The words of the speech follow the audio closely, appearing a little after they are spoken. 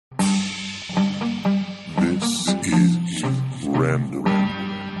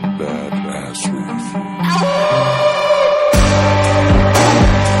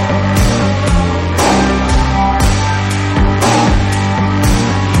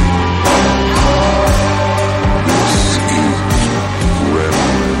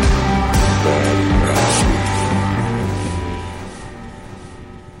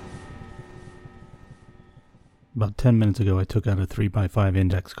10 minutes ago, I took out a 3x5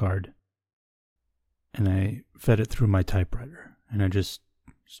 index card and I fed it through my typewriter and I just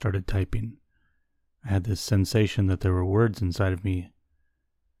started typing. I had this sensation that there were words inside of me,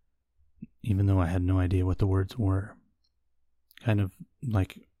 even though I had no idea what the words were. Kind of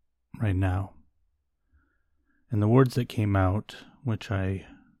like right now. And the words that came out, which I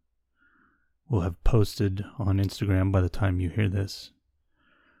will have posted on Instagram by the time you hear this,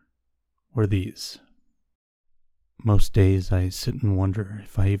 were these. Most days I sit and wonder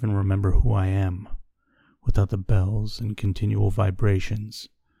if I even remember who I am without the bells and continual vibrations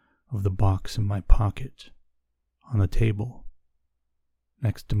of the box in my pocket, on the table,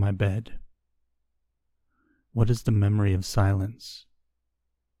 next to my bed. What is the memory of silence?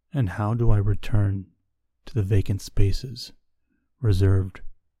 And how do I return to the vacant spaces reserved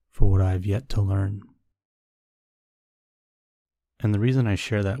for what I have yet to learn? And the reason I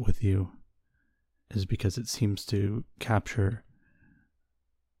share that with you is because it seems to capture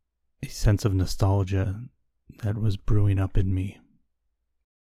a sense of nostalgia that was brewing up in me.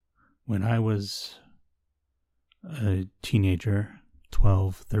 When I was a teenager,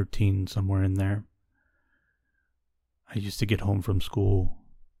 12, 13, somewhere in there, I used to get home from school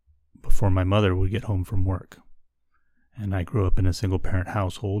before my mother would get home from work. And I grew up in a single-parent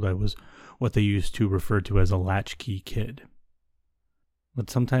household. I was what they used to refer to as a latchkey kid. But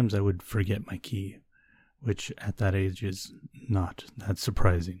sometimes I would forget my key, which at that age is not that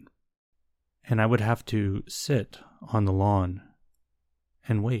surprising. And I would have to sit on the lawn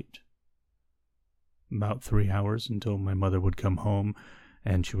and wait about 3 hours until my mother would come home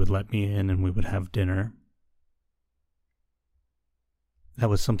and she would let me in and we would have dinner. That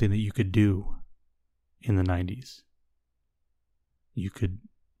was something that you could do in the 90s. You could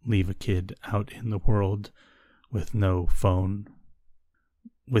leave a kid out in the world with no phone,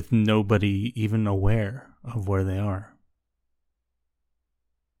 with nobody even aware of where they are.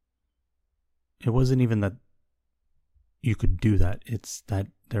 It wasn't even that you could do that, it's that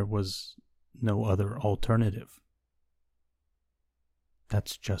there was no other alternative.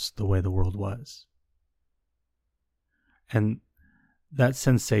 That's just the way the world was. And that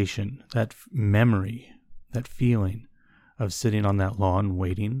sensation, that memory, that feeling of sitting on that lawn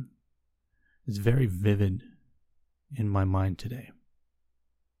waiting is very vivid in my mind today.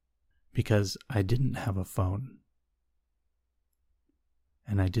 Because I didn't have a phone.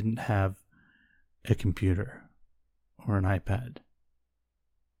 And I didn't have a computer or an iPad.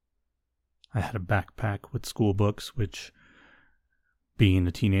 I had a backpack with school books, which, being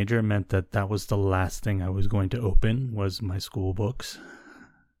a teenager, meant that that was the last thing I was going to open, was my school books.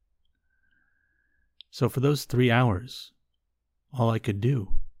 So for those 3 hours, all I could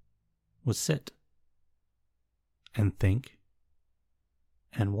do was sit and think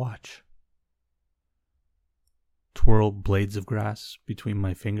and watch. Twirl blades of grass between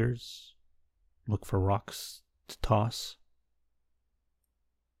my fingers, look for rocks to toss.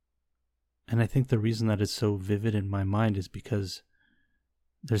 And I think the reason that is so vivid in my mind is because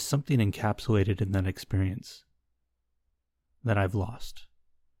there's something encapsulated in that experience that I've lost,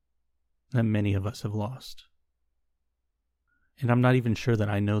 that many of us have lost. And I'm not even sure that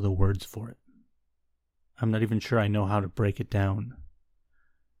I know the words for it. I'm not even sure I know how to break it down.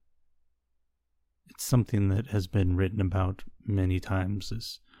 It's something that has been written about many times,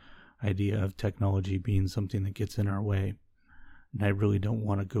 this idea of technology being something that gets in our way. And I really don't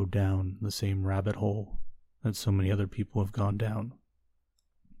want to go down the same rabbit hole that so many other people have gone down.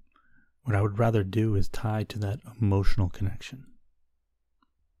 What I would rather do is tie to that emotional connection.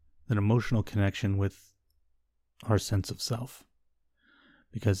 That emotional connection with our sense of self.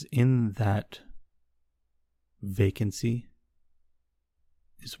 Because in that vacancy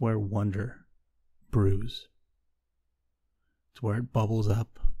is where wonder brews. It's where it bubbles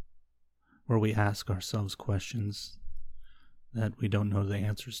up, where we ask ourselves questions that we don't know the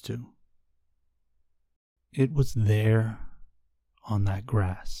answers to. It was there on that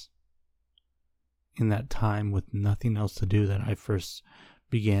grass, in that time with nothing else to do, that I first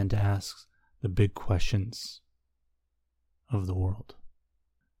began to ask the big questions of the world.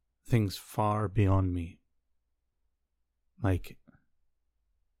 Things far beyond me. Like,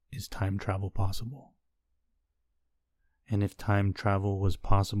 is time travel possible? And if time travel was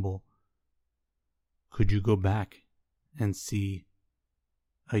possible, could you go back and see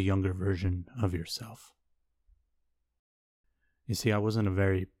a younger version of yourself? You see, I wasn't a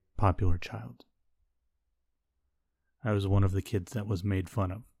very popular child. I was one of the kids that was made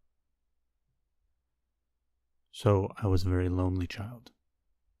fun of. So I was a very lonely child.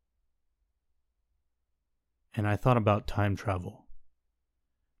 And I thought about time travel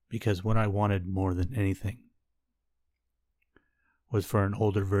because what I wanted more than anything was for an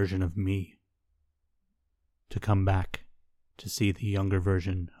older version of me to come back to see the younger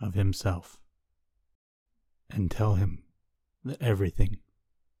version of himself and tell him that everything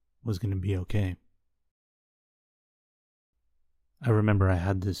was going to be okay. I remember I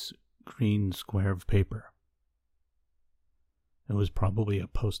had this green square of paper. It was probably a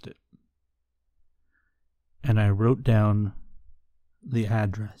Post-it. And I wrote down the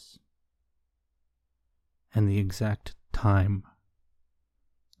address and the exact time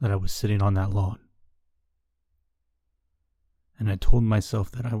that I was sitting on that lawn. And I told myself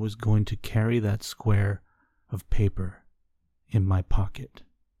that I was going to carry that square of paper in my pocket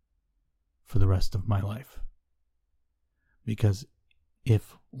for the rest of my life. Because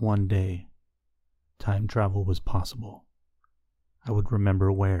if one day time travel was possible, I would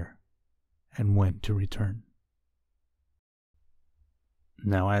remember where and when to return.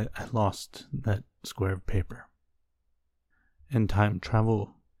 Now I lost that square of paper, and time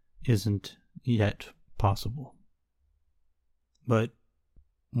travel isn't yet possible. But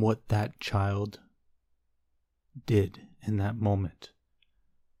what that child did in that moment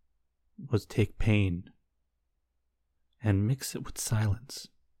was take pain and mix it with silence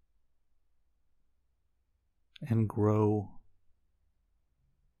and grow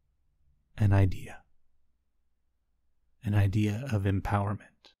an idea of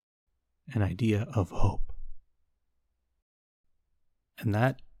empowerment, an idea of hope. And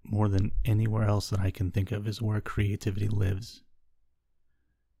that, more than anywhere else that I can think of, is where creativity lives.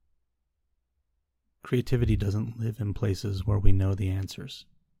 Creativity doesn't live in places where we know the answers.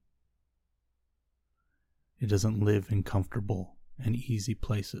 It doesn't live in comfortable and easy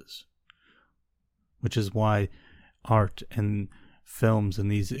places, which is why art and films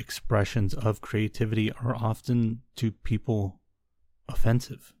and these expressions of creativity are often to people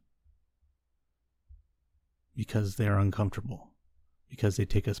offensive, because they are uncomfortable, because they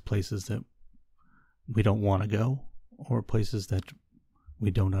take us places that we don't want to go, or places that we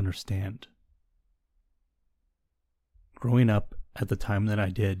don't understand. Growing up at the time that I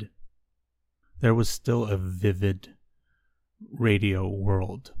did, there was still a vivid radio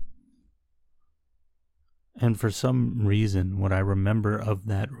world. And for some reason, what I remember of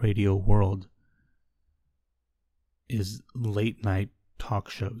that radio world is late night talk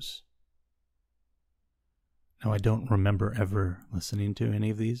shows. Now, I don't remember ever listening to any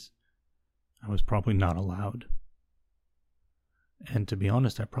of these. I was probably not allowed. And to be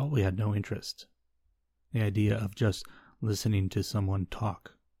honest, I probably had no interest. The idea of just listening to someone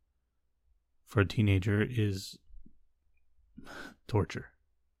talk for a teenager is torture.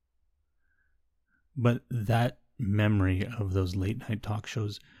 But that memory of those late night talk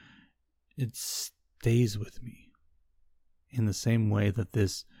shows, it stays with me in the same way that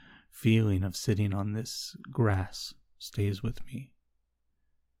this feeling of sitting on this grass stays with me.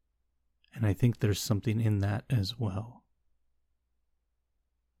 And I think there's something in that as well.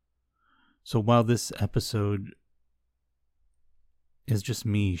 So while this episode is just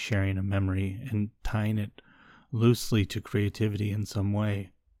me sharing a memory and tying it loosely to creativity in some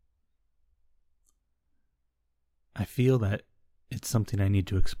way, I feel that it's something I need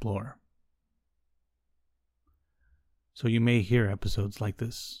to explore. So you may hear episodes like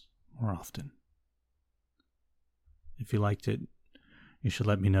this more often. If you liked it, you should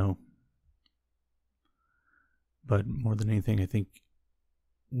let me know. But more than anything, I think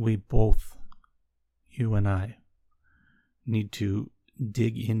we both, you and I, need to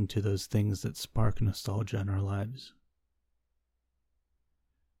dig into those things that spark nostalgia in our lives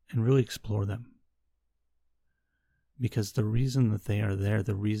and really explore them. Because the reason that they are there,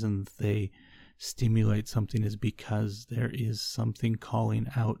 the reason that they stimulate something, is because there is something calling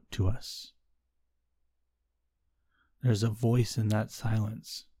out to us. There's a voice in that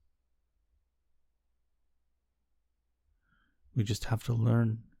silence. We just have to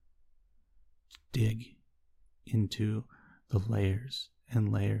learn to dig into the layers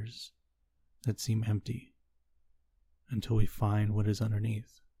and layers that seem empty until we find what is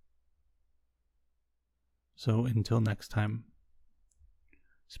underneath. So until next time,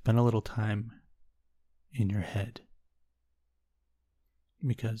 spend a little time in your head,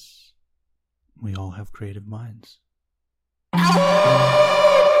 because we all have creative minds.